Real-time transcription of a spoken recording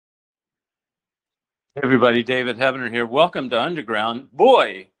Hey everybody, David Heavener here. Welcome to Underground.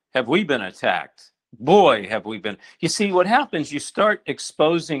 Boy, have we been attacked. Boy, have we been. You see, what happens, you start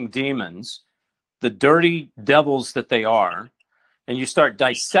exposing demons, the dirty devils that they are, and you start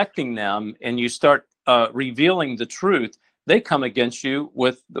dissecting them and you start revealing the truth. They come against you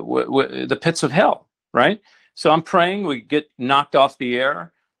with the pits of hell, right? So I'm praying we get knocked off the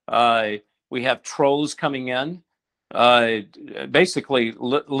air. Uh, we have trolls coming in, uh, basically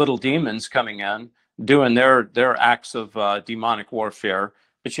little demons coming in doing their acts of demonic warfare.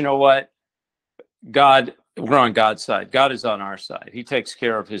 But you know what? God, we're on God's side. God is on our side. He takes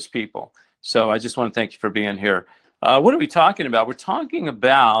care of his people. So I just want to thank you for being here. What are we talking about? We're talking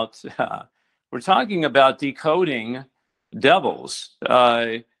about decoding devils,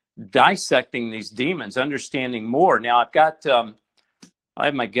 dissecting these demons, understanding more. Now I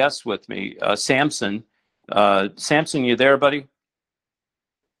have my guest with me, Sampson. Sampson, you there, buddy?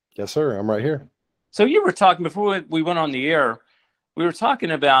 Yes, sir. I'm right here. So you were talking before we went on the air. We were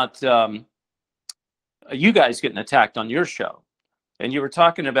talking about you guys getting attacked on your show, and you were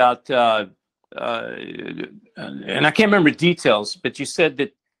talking about, and I can't remember details, but you said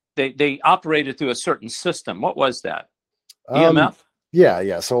that they operated through a certain system. What was that? Um, EMF?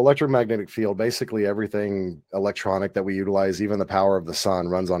 yeah. So electromagnetic field, basically everything electronic that we utilize, even the power of the sun,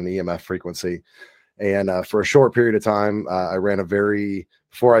 runs on the EMF frequency. And for a short period of time,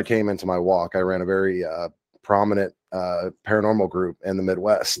 before I came into my walk, I ran a very prominent paranormal group in the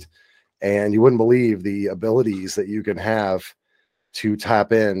Midwest. And you wouldn't believe the abilities that you can have to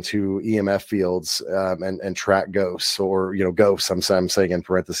tap into EMF fields and track ghosts, or ghosts. I'm saying in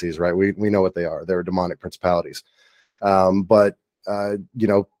parentheses, right? We know what they are. They're demonic principalities. But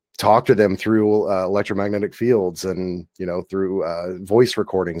talk to them through electromagnetic fields and through voice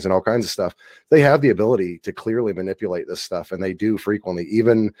recordings and all kinds of stuff. They have the ability to clearly manipulate this stuff, and they do frequently.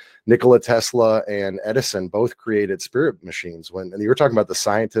 Even Nikola Tesla and Edison both created spirit machines. And you were talking about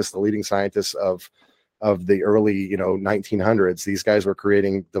the leading scientists of the early 1900s, these guys were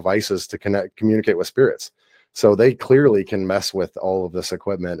creating devices to communicate with spirits. So they clearly can mess with all of this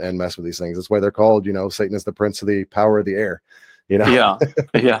equipment and mess with these things. That's why they're called, Satan is the prince of the power of the air. Yeah,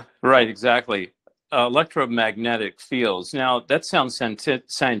 yeah, right, exactly. Electromagnetic fields. Now that sounds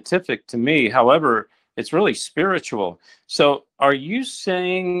scientific to me. However, it's really spiritual. So, are you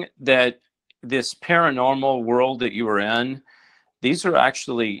saying that this paranormal world that you were in, these are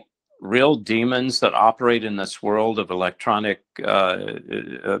actually real demons that operate in this world of electronic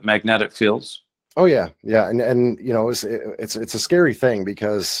magnetic fields? Oh yeah, and it's a scary thing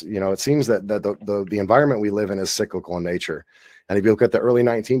because it seems that the environment we live in is cyclical in nature, and if you look at the early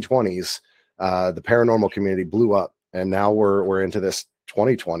 1920s, the paranormal community blew up, and now we're into this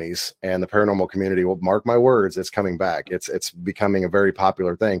 2020s, and the paranormal community, will mark my words, it's coming back. It's becoming a very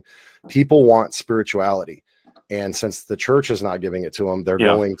popular thing. People want spirituality, and since the church is not giving it to them, they're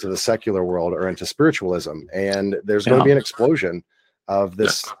Yeah, going to the secular world or into spiritualism, and there's going to yeah. be an explosion of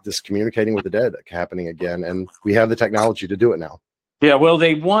this communicating with the dead happening again, and we have the technology to do it now. Yeah, well,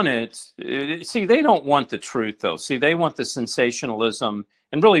 they want it. See, they don't want the truth, though. See, they want the sensationalism,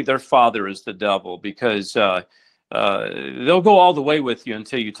 and really, their father is the devil because they'll go all the way with you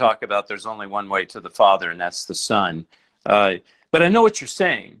until you talk about there's only one way to the Father, and that's the Son. Uh, but I know what you're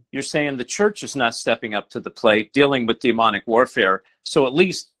saying. You're saying the church is not stepping up to the plate, dealing with demonic warfare. So at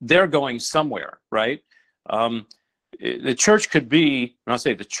least they're going somewhere, right? Um, the church could be, when I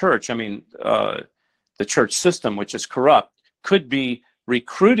say the church, I mean the church system, which is corrupt, could be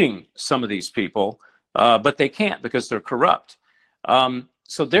recruiting some of these people, but they can't because they're corrupt.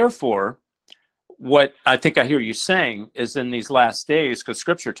 So therefore, what I think I hear you saying is in these last days, because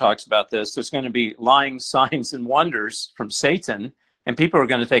scripture talks about this, there's going to be lying signs and wonders from Satan, and people are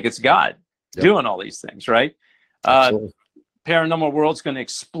going to think it's God Yep, doing all these things, right? Uh, absolutely. Paranormal world's going to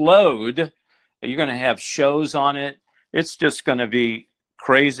explode. You're going to have shows on it. It's just going to be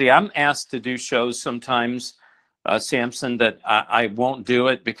crazy. I'm asked to do shows sometimes, Samson, that I won't do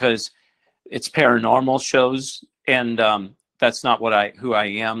it because it's paranormal shows, and that's not who I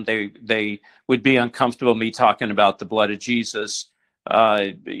am. They would be uncomfortable me talking about the blood of Jesus.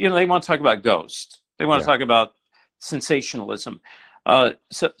 They want to talk about ghosts. They want to Yeah. talk about sensationalism.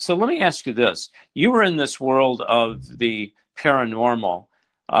 So let me ask you this: you were in this world of the paranormal,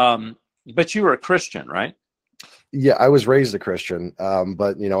 but you were a Christian, right? Yeah, I was raised a Christian,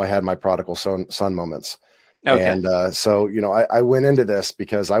 but I had my prodigal son moments, Okay. and so I went into this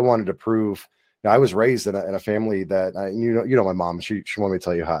because I wanted to prove. I was raised in a family that my mom. She wanted me to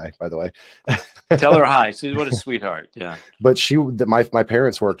tell you hi, by the way. Tell her hi. See, what a sweetheart. Yeah. But my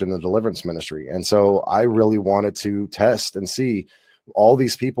parents worked in the deliverance ministry, and so I really wanted to test and see all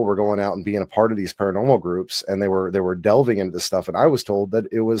these people were going out and being a part of these paranormal groups, and they were delving into this stuff. And I was told that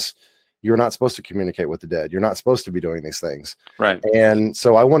you're not supposed to communicate with the dead. You're not supposed to be doing these things. Right. And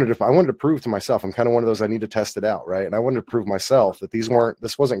so I wanted to prove to myself, I'm kind of one of those, I need to test it out. Right. And I wanted to prove myself that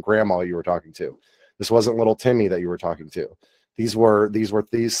this wasn't grandma you were talking to. This wasn't little Timmy that you were talking to. These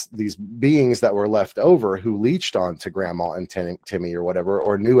beings that were left over who leached on to grandma and Timmy or whatever,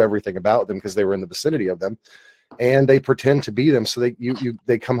 or knew everything about them because they were in the vicinity of them, and they pretend to be them. So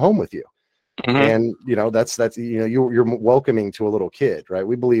they come home with you. And that's you're welcoming to a little kid, right?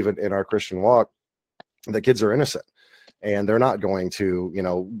 We believe in our Christian walk that kids are innocent and they're not going to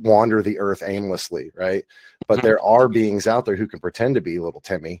wander the earth aimlessly, right? But there are beings out there who can pretend to be little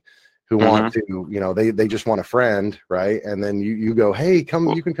Timmy, who want to they just want a friend, right? And then you go, hey,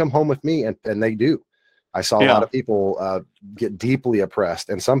 you can come home with me, and they do. I saw a lot of people get deeply oppressed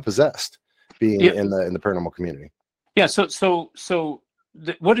and some possessed being in the paranormal community.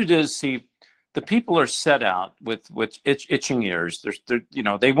 What it is, see, the people are set out with itching ears.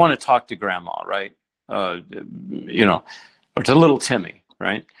 They want to talk to grandma, right? Or to little Timmy,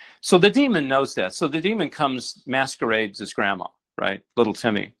 right? So the demon knows that. So the demon masquerades as grandma, right? Little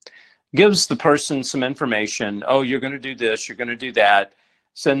Timmy gives the person some information. Oh, you're going to do this. You're going to do that.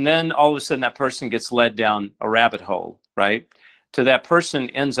 So, and then all of a sudden that person gets led down a rabbit hole, right? To that person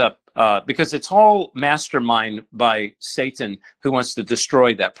ends up, because it's all mastermind by Satan, who wants to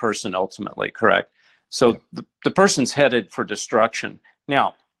destroy that person ultimately, correct? So the person's headed for destruction.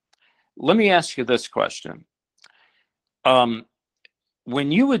 Now, let me ask you this question. When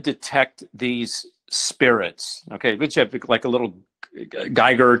you would detect these spirits, okay, which have like a little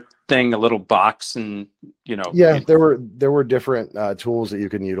Geiger thing, a little box, and there were different tools that you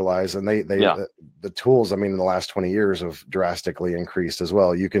can utilize, and the tools, I mean, in the last 20 years have drastically increased as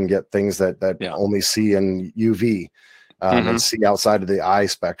well. You can get things that only see in UV and see outside of the eye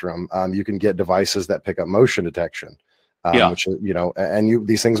spectrum. You can get devices that pick up motion detection, which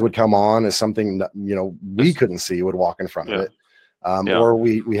these things would come on as something we couldn't see, would walk in front of it, or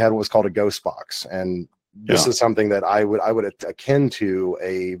we had what was called a ghost box, and this is something that I would akin to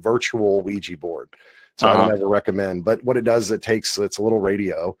a virtual Ouija board. So I don't ever recommend, but what it does, it's a little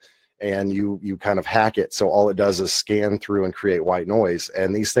radio, and you kind of hack it. So all it does is scan through and create white noise.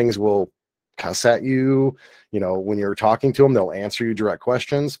 And these things will cuss at you, when you're talking to them, they'll answer you direct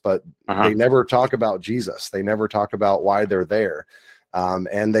questions, but they never talk about Jesus. They never talk about why they're there.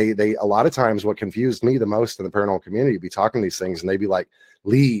 And they a lot of times, what confused me the most in the paranormal community, be talking these things and they'd be like,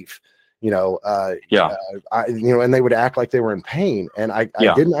 leave. And they would act like they were in pain. And I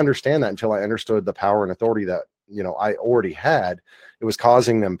didn't understand that until I understood the power and authority that, I already had. It was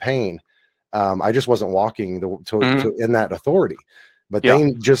causing them pain. I just wasn't walking in that authority. But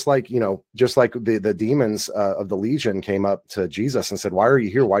they just like the demons of the Legion came up to Jesus and said, why are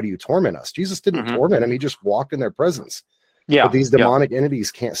you here? Why do you torment us? Jesus didn't torment him. He just walked in their presence. But these demonic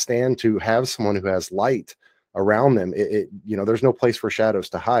entities can't stand to have someone who has light around them. There's no place for shadows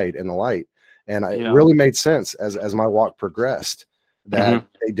to hide in the light. And it really made sense as my walk progressed that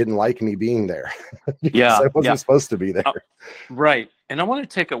they didn't like me being there. I wasn't supposed to be there. Right. And I want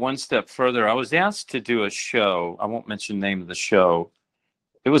to take it one step further. I was asked to do a show. I won't mention the name of the show.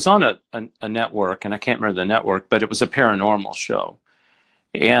 It was on a network, and I can't remember the network, but it was a paranormal show.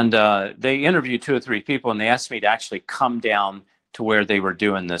 And they interviewed 2 or 3 people, and they asked me to actually come down to where they were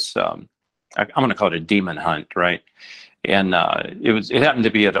doing this. I'm going to call it a demon hunt, right? And it happened to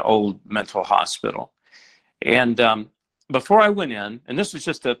be at an old mental hospital. And before I went in, and this was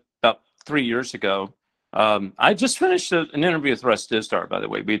just about 3 years ago, I just finished an interview with Russ Dizdar, by the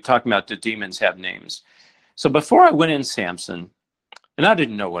way. We were talking about, do demons have names? So before I went in, Sampson, and I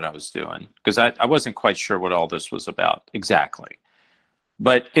didn't know what I was doing, because I wasn't quite sure what all this was about exactly.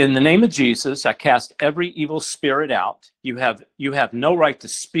 But in the name of Jesus, I cast every evil spirit out. You have no right to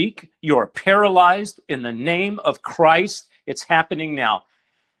speak. You are paralyzed in the name of Christ. It's happening now.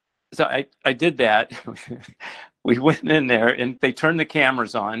 So I did that. We went in there and they turned the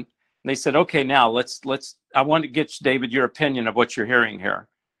cameras on. And they said, okay, now I want to get, David, your opinion of what you're hearing here.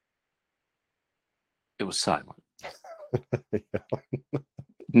 It was silent.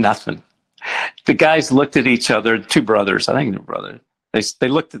 Nothing. The guys looked at each other, 2 brothers, I think they're brothers. They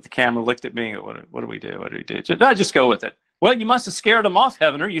looked at the camera, looked at me. What do we do? What do we do? Just go with it. Well, you must have scared them off,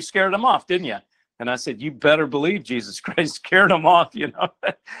 Heavener. You scared them off, didn't you? And I said, you better believe Jesus Christ scared them off,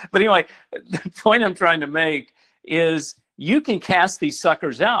 But anyway, the point I'm trying to make is you can cast these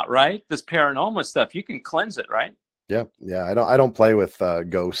suckers out, right? This paranormal stuff, you can cleanse it, right? Yeah. I don't play with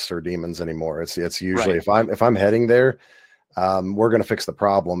ghosts or demons anymore. It's usually if I'm heading there, we're going to fix the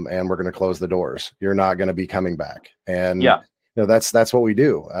problem and we're going to close the doors. You're not going to be coming back. And That's what we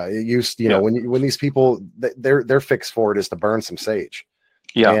do. It used, Yeah. when these people, their fix for it is to burn some sage.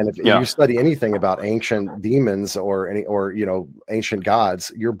 Yeah. And if Yeah. you study anything about ancient demons or ancient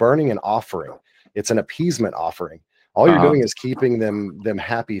gods, you're burning an offering. It's an appeasement offering. All you're Uh-huh. doing is keeping them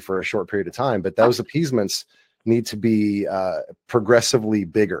happy for a short period of time. But those appeasements need to be progressively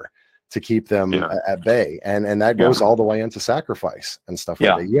bigger to keep them Yeah. at bay, and that Yeah. goes all the way into sacrifice and stuff like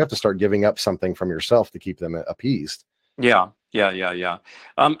Yeah. that. You have to start giving up something from yourself to keep them appeased. Yeah. Yeah. Yeah. Yeah.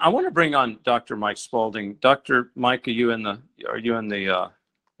 I want to bring on Dr. Mike Spalding. Dr. Mike, are you in the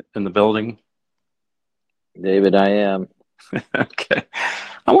building? David, I am. Okay.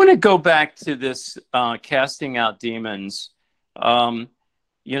 I want to go back to this casting out demons. You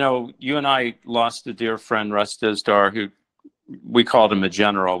and I lost a dear friend, Russ Dizdar, who we called him a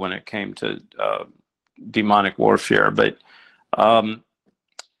general when it came to demonic warfare. But um,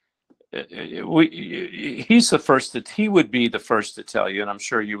 he would be the first to tell you, and I'm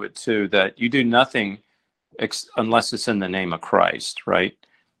sure you would too, that you do nothing unless it's in the name of Christ, right?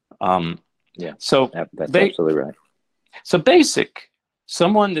 Yeah, So that's absolutely right. So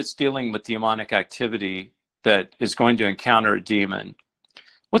someone that's dealing with demonic activity that is going to encounter a demon,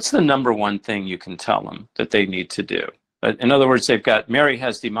 what's the number one thing you can tell them that they need to do? In other words, Mary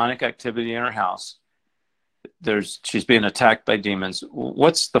has demonic activity in her house. She's being attacked by demons.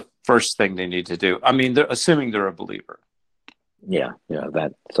 What's the first thing they need to do? I mean, they're assuming they're a believer. Yeah.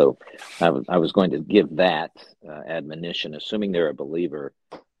 So I was going to give that admonition, assuming they're a believer.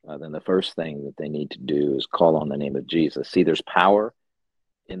 Then the first thing that they need to do is call on the name of Jesus. See, there's power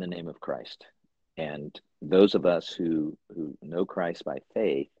in the name of Christ. And those of us who know Christ by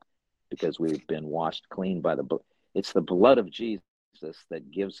faith, because we've been washed clean by it's the blood of Jesus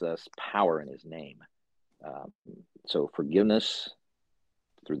that gives us power in his name. So forgiveness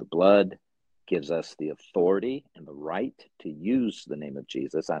through the blood gives us the authority and the right to use the name of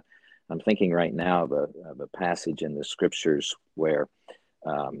Jesus. I'm thinking right now of a passage in the scriptures where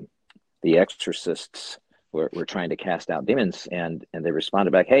the exorcists were trying to cast out demons, and they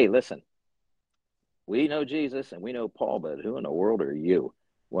responded back, "Hey, listen, we know Jesus and we know Paul, but who in the world are you?"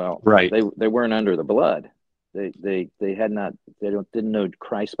 Well, right. They weren't under the blood. Didn't know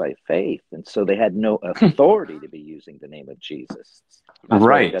Christ by faith, and so they had no authority to be using the name of Jesus. That's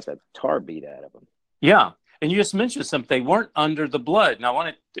why they got the tar beat out of them. Yeah. And you just mentioned something. They weren't under the blood.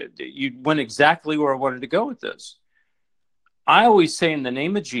 Now, you went exactly where I wanted to go with this. I always say, in the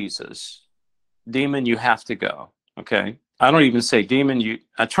name of Jesus, demon, you have to go. Okay. I don't even say demon.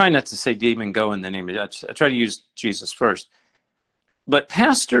 I try not to say demon, go in the name of Jesus. I try to use Jesus first. But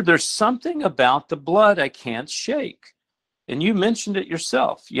Pastor, there's something about the blood I can't shake. And you mentioned it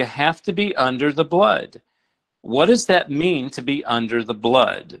yourself. You have to be under the blood. What does that mean to be under the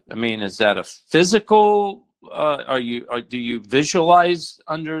blood? I mean, is that a physical? Do you visualize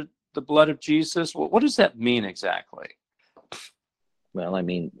under the blood of Jesus? What does that mean exactly? Well, I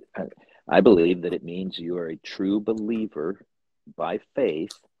mean, I believe that it means you are a true believer by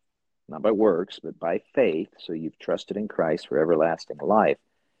faith, not by works, but by faith. So you've trusted in Christ for everlasting life.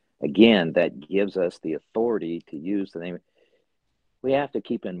 Again, that gives us the authority to use the name. We have to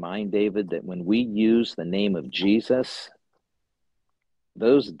keep in mind, David, that when we use the name of Jesus,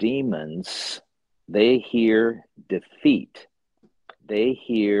 those demons, they hear defeat. They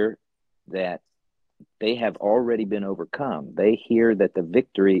hear that they have already been overcome. They hear that the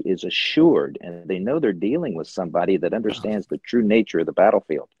victory is assured, and they know they're dealing with somebody that understands the true nature of the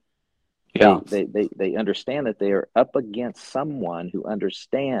battlefield. Yeah. They understand that they are up against someone who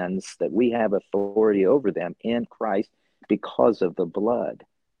understands that we have authority over them in Christ because of the blood.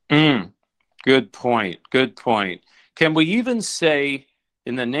 Good point. Good point. Can we even say,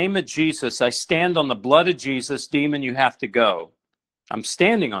 in the name of Jesus, I stand on the blood of Jesus, demon, you have to go? I'm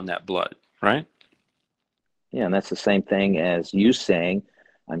standing on that blood, right? Yeah, and that's the same thing as you saying,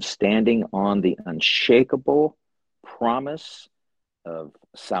 I'm standing on the unshakable promise of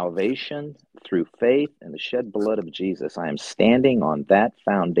salvation through faith and the shed blood of Jesus. I am standing on that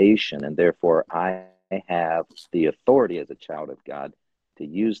foundation, and therefore I have the authority as a child of God to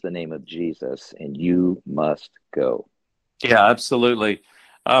use the name of Jesus, and you must go. Yeah, absolutely.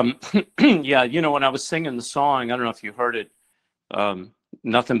 Yeah, when I was singing the song, I don't know if you heard it,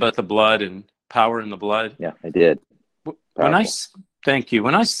 nothing but the blood and power in the blood. Yeah, I did. Thank you.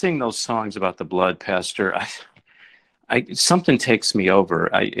 When I sing those songs about the blood, Pastor, something takes me over.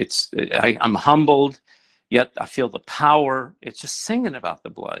 I'm humbled, yet I feel the power. It's just singing about the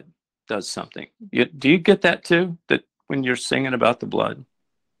blood does something. Do you get that too? That when you're singing about the blood?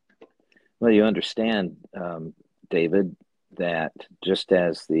 Well, you understand, David, that just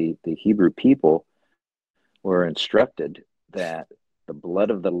as the Hebrew people were instructed that the blood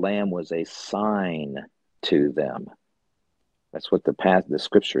of the Lamb was a sign to them. That's what the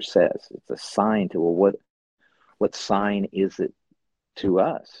scripture says. It's a sign to, well, what sign is it to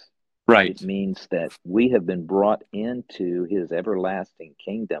us? Right. It means that we have been brought into his everlasting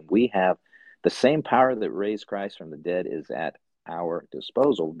kingdom. We have the same power that raised Christ from the dead is at our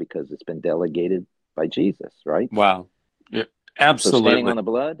disposal because it's been delegated by Jesus, right? Wow. Yeah, So standing absolutely. on the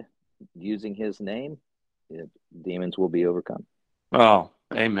blood, using his name, demons will be overcome. Oh,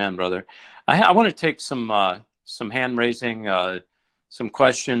 amen, brother. I want to take some hand raising, some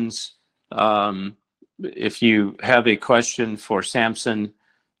questions. If you have a question for Sampson,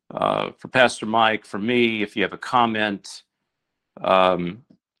 for Pastor Mike, for me, if you have a comment,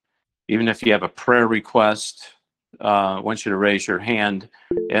 even if you have a prayer request, I want you to raise your hand.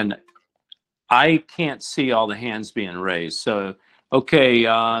 And I can't see all the hands being raised. So, okay,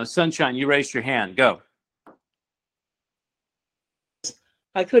 Sunshine, you raised your hand. Go.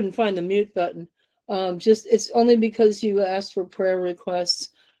 I couldn't find the mute button. It's only because you asked for prayer requests.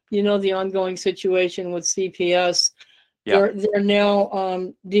 You know, the ongoing situation with CPS. Yeah. They're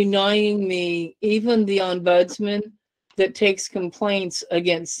now denying me, even the ombudsman that takes complaints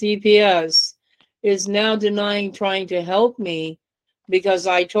against CPS is now denying trying to help me because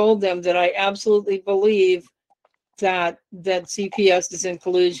I told them that I absolutely believe that CPS is in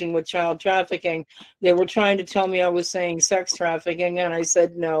collusion with child trafficking. They were trying to tell me I was saying sex trafficking, and I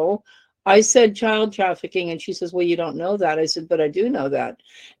said no. I said child trafficking, and she says, "Well, you don't know that." I said, "But I do know that."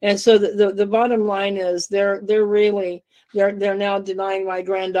 And so the bottom line is they're now denying my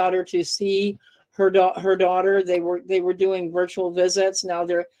granddaughter to see her daughter. They were doing virtual visits. Now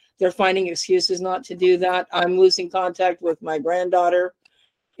they're finding excuses not to do that. I'm losing contact with my granddaughter,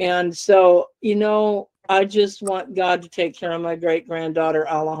 and so I just want God to take care of my great granddaughter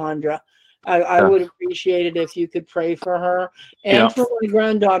Alejandra. I would appreciate it if you could pray for her and for my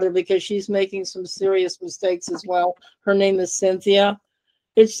granddaughter because she's making some serious mistakes as well. Her name is Cynthia.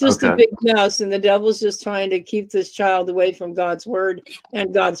 It's just a big mess, and the devil's just trying to keep this child away from God's word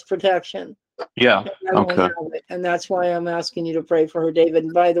and God's protection. Yeah. Okay. And that's why I'm asking you to pray for her, David.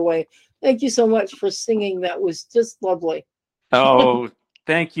 And by the way, thank you so much for singing. That was just lovely. Oh,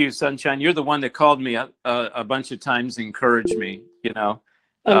 thank you, Sunshine. You're the one that called me a bunch of times, encouraged me,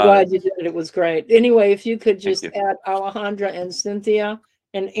 I'm glad you did it. It was great. Anyway, if you could just add Alejandra and Cynthia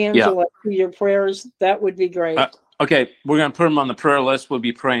and Angela to your prayers, that would be great. Okay, we're going to put them on the prayer list. We'll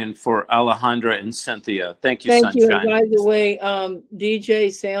be praying for Alejandra and Cynthia. Thank you, Thank Sunshine. you. And by the way,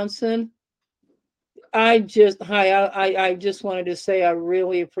 DJ Sampson, I just wanted to say I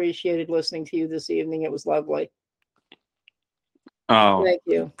really appreciated listening to you this evening. It was lovely. Oh, thank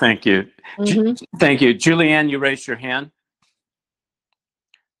you. Thank you. Mm-hmm. Thank you. Julianne, you raised your hand.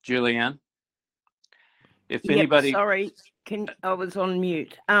 Julianne? If anybody... Sorry, I was on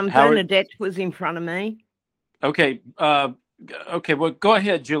mute. Bernadette was in front of me. Okay. Okay, well, go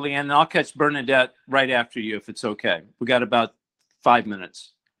ahead, Julianne, and I'll catch Bernadette right after you if it's okay. We got about 5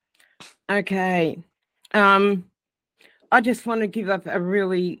 minutes. Okay. I just want to give up a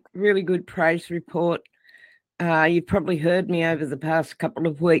really, really good praise report. You've probably heard me over the past couple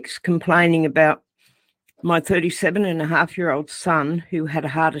of weeks complaining about my 37-and-a-half-year-old son who had a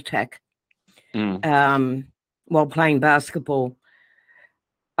heart attack while playing basketball.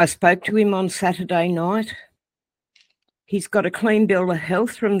 I spoke to him on Saturday night. He's got a clean bill of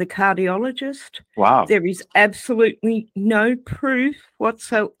health from the cardiologist. Wow. There is absolutely no proof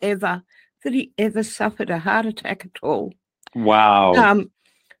whatsoever that he ever suffered a heart attack at all. Wow.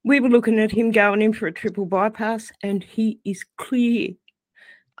 We were looking at him going in for a triple bypass, and he is clear.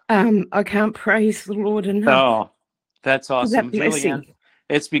 I can't praise the Lord enough. Oh, that's awesome, Julianne.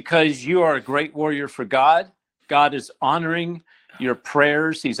 It's because you are a great warrior for God. God is honoring your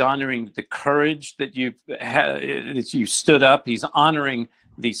prayers. He's honoring the courage that you've had, that you stood up. He's honoring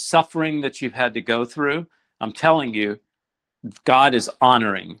the suffering that you've had to go through. I'm telling you, God is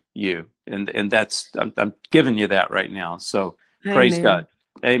honoring you, and that's I'm giving you that right now. So Amen. Praise God.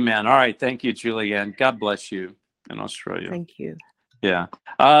 Amen. All right. Thank you, Julianne. God bless you in Australia. Thank you. Yeah.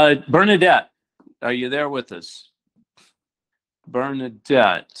 Bernadette, are you there with us?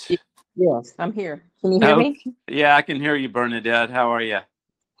 Bernadette. Yes, I'm here. Can you hear me? Yeah, I can hear you, Bernadette. How are you?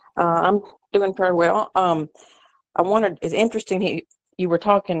 I'm doing very well. It's interesting you were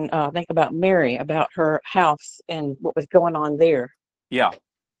talking, I think, about Mary, about her house and what was going on there. Yeah.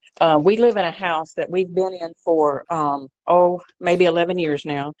 We live in a house that we've been in for, maybe 11 years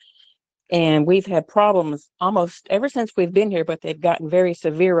now. And we've had problems almost ever since we've been here, but they've gotten very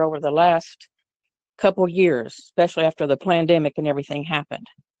severe over the last couple years, especially after the pandemic and everything happened.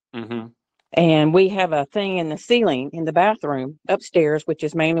 Mm-hmm. And we have a thing in the ceiling in the bathroom upstairs, which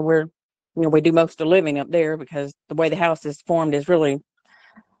is mainly where, we do most of the living up there, because the way the house is formed is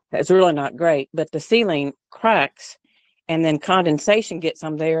it's really not great. But the ceiling cracks, and then condensation gets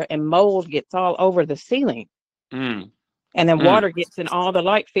on there, and mold gets all over the ceiling. Mm. And then Mm. water gets in all the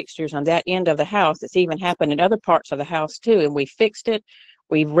light fixtures on that end of the house. It's even happened in other parts of the house too. And we fixed it.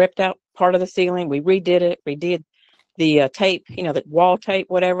 We ripped out part of the ceiling. We redid it. We did the tape, the wall tape,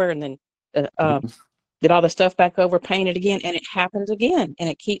 whatever, and then did all the stuff back over, painted again, and it happens again, and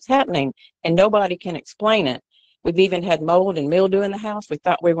it keeps happening, and nobody can explain it. We've even had mold and mildew in the house. We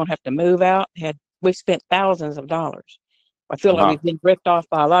thought we were going to have to move out. We've spent thousands of dollars. I feel like Wow. we've been ripped off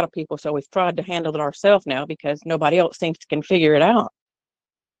by a lot of people, so we've tried to handle it ourselves now because nobody else seems to can figure it out.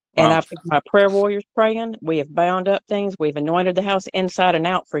 And Wow. I've got my prayer warriors praying. We have bound up things. We've anointed the house inside and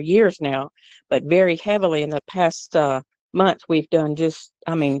out for years now, but very heavily in the past month, we've done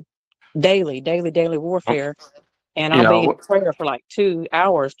daily warfare. And I'll Yeah. be in prayer for like 2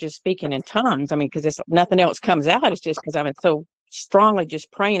 hours just speaking in tongues. Because it's nothing else comes out. It's just because I'm so strongly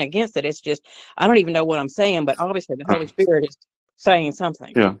just praying against it. It's just, I don't even know what I'm saying, but obviously the Holy Spirit is saying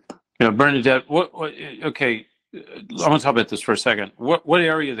something. Yeah. Bernadette, okay. I want to talk about this for a second. What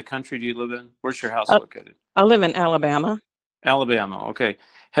area of the country do you live in? Where's your house located? I live in Alabama. Alabama. Okay.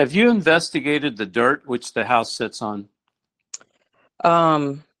 Have you investigated the dirt which the house sits on?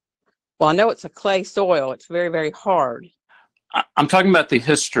 Well, I know it's a clay soil. It's very, very hard. I'm talking about the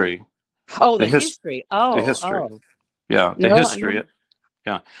history. Oh, the history. Oh, the history. Oh. Yeah, the No, history.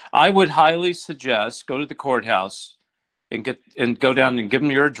 Yeah, I would highly suggest go to the courthouse and go down and give them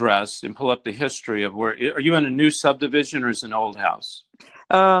your address and pull up the history of where. Are you in a new subdivision or is it an old house?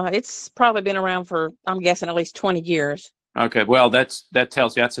 It's probably been around for, I'm guessing, at least 20 years. Okay, well, that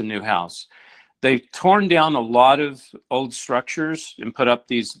tells you that's a new house. They've torn down a lot of old structures and put up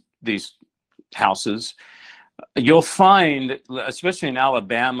these houses. You'll find, especially in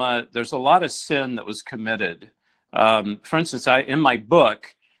Alabama, there's a lot of sin that was committed. For instance, in my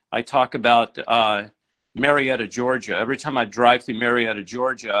book, I talk about Marietta, Georgia. Every time I drive through Marietta,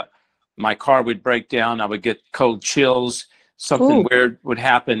 Georgia, my car would break down. I would get cold chills. Something weird would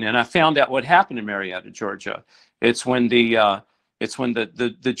happen, and I found out what happened in Marietta, Georgia. It's when the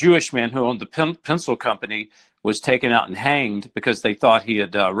Jewish man who owned the pencil company was taken out and hanged because they thought he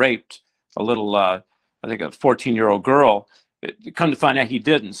had raped a little, I think, a 14-year-old girl. Come to find out, he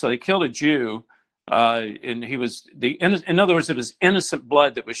didn't. So they killed a Jew, and he was in other words, it was innocent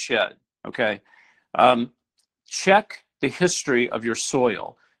blood that was shed. Okay, check the history of your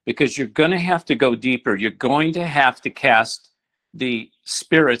soil because you're going to have to go deeper. You're going to have to cast the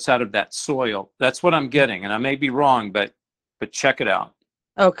spirits out of that soil. That's what I'm getting, and I may be wrong, but check it out.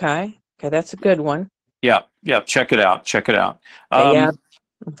 Okay, that's a good one. Yeah, check it out.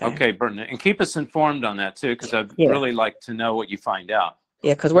 Okay, Bernadette, and keep us informed on that too, because I'd really like to know what you find out.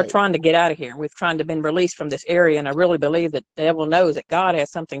 Yeah, because we're trying to get out of here. We've trying to been released from this area, and I really believe that the devil knows that God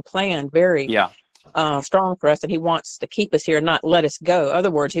has something planned very strong for us, and he wants to keep us here and not let us go. In other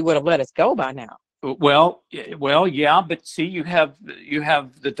words, he would have let us go by now. Well, yeah, but see, you have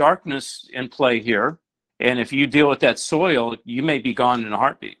the darkness in play here, and if you deal with that soil, you may be gone in a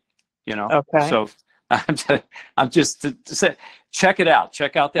heartbeat. Okay. So I'm just to say, check it out.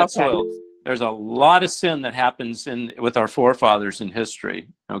 Check out that soil. There's a lot of sin that happens with our forefathers in history.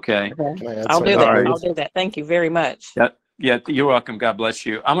 Okay. I'll do that. I'll do that. Thank you very much. Yeah, you're welcome. God bless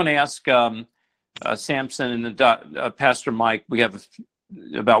you. I'm going to ask Sampson and Pastor Mike. We have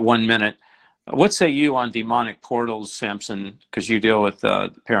about 1 minute. What say you on demonic portals, Sampson? Because you deal with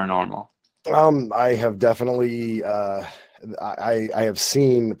paranormal. I have definitely. I have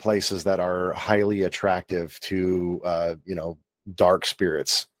seen places that are highly attractive to dark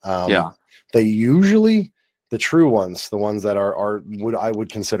spirits. They usually, the true ones, the ones that I would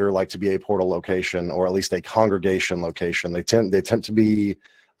consider like to be a portal location or at least a congregation location. They tend to be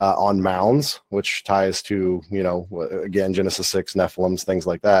on mounds, which ties to again Genesis 6, Nephilims, things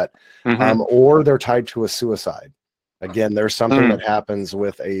like that, or they're tied to a suicide. Again, there's something that happens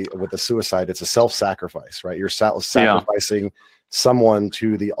with a suicide. It's a self-sacrifice, right? You're sacrificing someone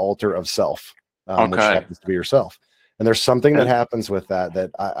to the altar of self, which happens to be yourself. And there's something that happens with that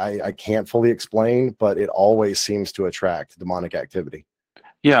I can't fully explain, but it always seems to attract demonic activity.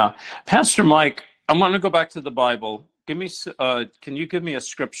 Yeah. Pastor Mike, I want to go back to the Bible. Can you give me a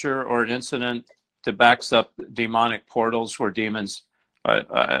scripture or an incident that backs up demonic portals where demons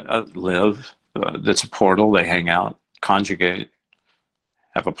live? That's a portal. They hang out, conjugate,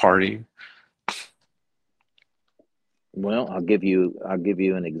 have a party. Well, I'll give you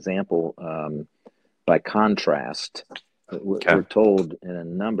an example. By contrast, We're told in a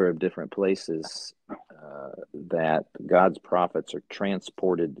number of different places that God's prophets are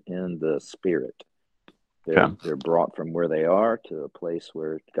transported in the spirit. They're brought from where they are to a place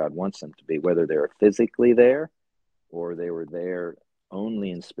where God wants them to be, whether they're physically there or they were there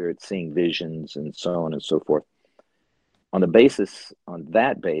only in spirit, seeing visions and so on and so forth. On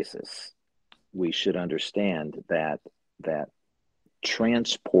that basis, we should understand that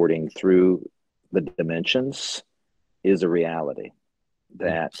transporting through the dimensions is a reality.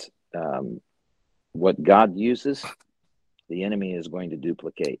 That what God uses, the enemy is going to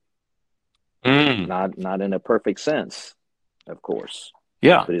duplicate. Not in a perfect sense, of course.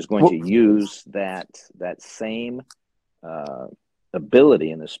 Yeah. But he's going to use that same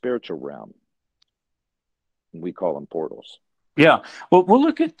ability in the spiritual realm. We call them portals. Yeah. Well, we'll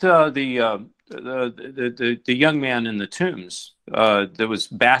look at the young man in the tombs that was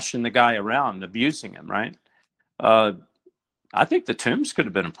bashing the guy around, abusing him, right? I think the tombs could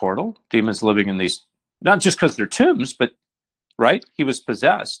have been a portal. Demons living in these, not just because they're tombs, but right? He was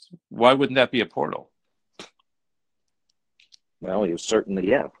possessed. Why wouldn't that be a portal? Well, he was certainly,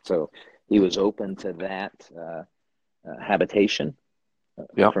 yeah. So he was open to that habitation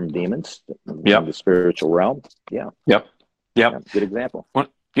from demons in the spiritual realm. Yeah. Yep. Good example.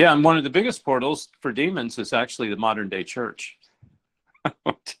 Yeah, and one of the biggest portals for demons is actually the modern day church.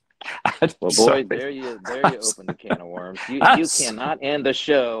 Well, boy, there you opened the can of worms. You cannot end the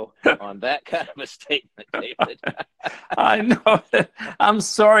show on that kind of a statement, David. I know. I'm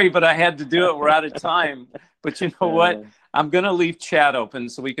sorry, but I had to do it. We're out of time. But you know what? I'm going to leave chat open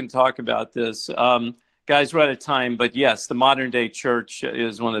so we can talk about this. Guys, we're out of time. But yes, the modern day church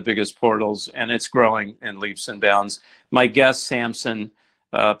is one of the biggest portals, and it's growing in leaps and bounds. My guest, Sampson,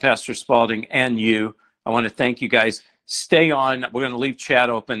 Pastor Spalding, and you, I want to thank you guys. Stay on. We're going to leave chat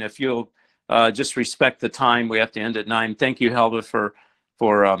open. If you'll just respect the time, we have to end at 9. Thank you, Helva, for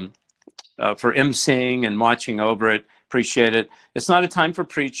emceeing and watching over it. Appreciate it. It's not a time for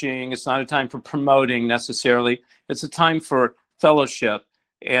preaching. It's not a time for promoting necessarily. It's a time for fellowship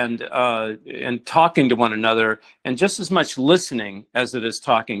and talking to one another, and just as much listening as it is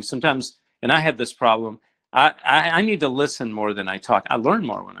talking. Sometimes, and I have this problem, I need to listen more than I talk. I learn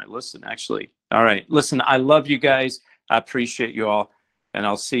more when I listen, actually. All right. Listen, I love you guys. I appreciate you all. And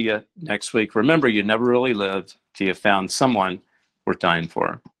I'll see you next week. Remember, you never really lived till you found someone worth dying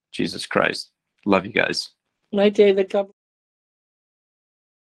for. Jesus Christ. Love you guys. Night, David.